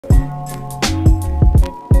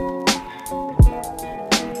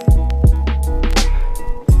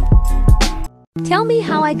Tell me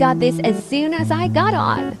how I got this as soon as I got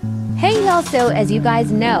on. Hey y'all, so as you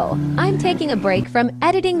guys know, I'm taking a break from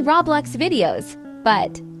editing Roblox videos,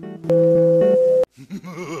 but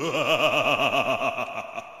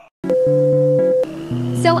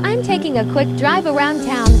so I'm taking a quick drive around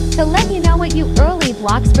town to let you know what you early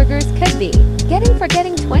Bloxburgers could be getting for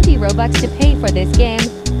getting 20 Robux to pay for this game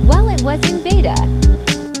while it was in beta.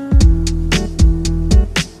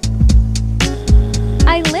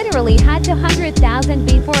 I literally had 200,000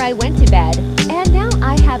 before I went to bed, and now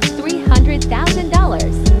I have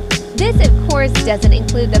 $300,000. This of course doesn't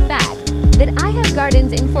include the fact that I have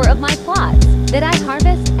gardens in 4 of my plots that I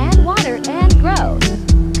harvest and water and grow,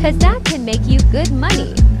 cause that can make you good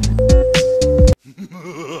money.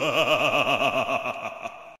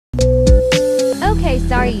 Okay,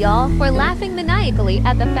 sorry y'all for laughing maniacally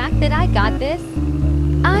at the fact that I got this.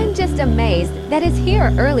 I'm just amazed that it's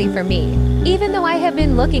here early for me, even though I have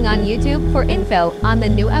been looking on YouTube for info on the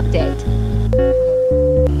new update.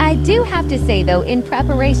 I do have to say though, in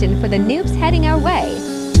preparation for the noobs heading our way,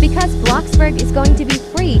 because Bloxburg is going to be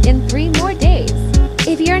free in 3 more days.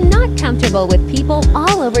 If you're not comfortable with people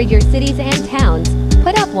all over your cities and towns,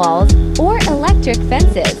 put up walls or electric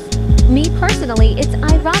fences. Me personally, it's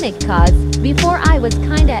ironic cause before I was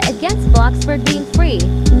kinda against Bloxburg being free,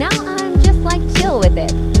 now I'm just like chill with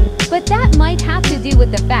it. But that might have to do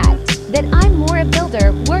with the fact that I'm more a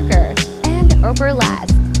builder, worker, and upper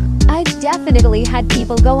last. I definitely had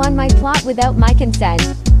people go on my plot without my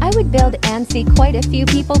consent. I would build and see quite a few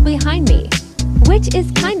people behind me, which is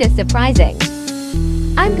kinda surprising.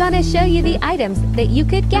 I'm gonna show you the items that you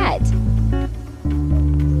could get.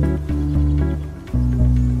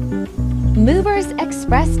 Movers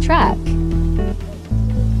Express Truck.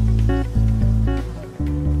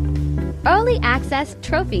 Early access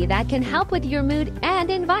trophy that can help with your mood and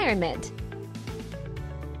environment.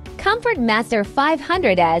 Comfort Master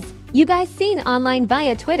 500, as you guys seen online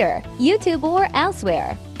via Twitter, YouTube or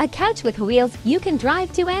elsewhere. A couch with wheels you can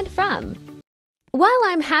drive to and from. While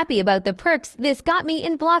I'm happy about the perks this got me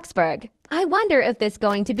in Bloxburg, I wonder if this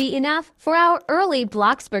going to be enough for our early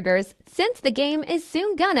Bloxburgers since the game is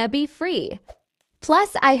soon gonna be free.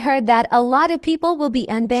 Plus, I heard that a lot of people will be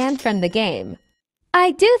unbanned from the game.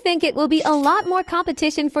 I do think it will be a lot more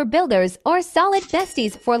competition for builders or solid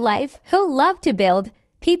besties for life who love to build,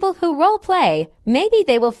 people who roleplay. Maybe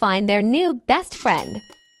they will find their new best friend.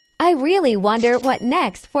 I really wonder what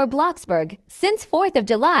next for Bloxburg since 4th of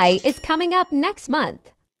July is coming up next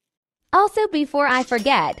month. Also, before I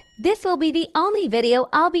forget, this will be the only video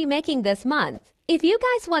I'll be making this month. If you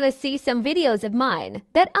guys want to see some videos of mine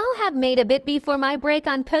that I'll have made a bit before my break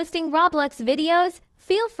on posting Roblox videos,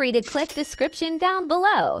 feel free to click description down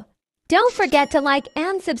below. Don't forget to like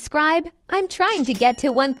and subscribe. I'm trying to get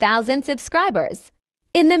to 1,000 subscribers.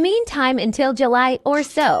 In the meantime, until July or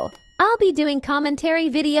so, I'll be doing commentary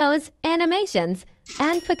videos, animations,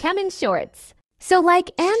 and Pokemon shorts. So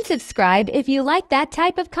like and subscribe if you like that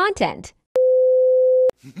type of content.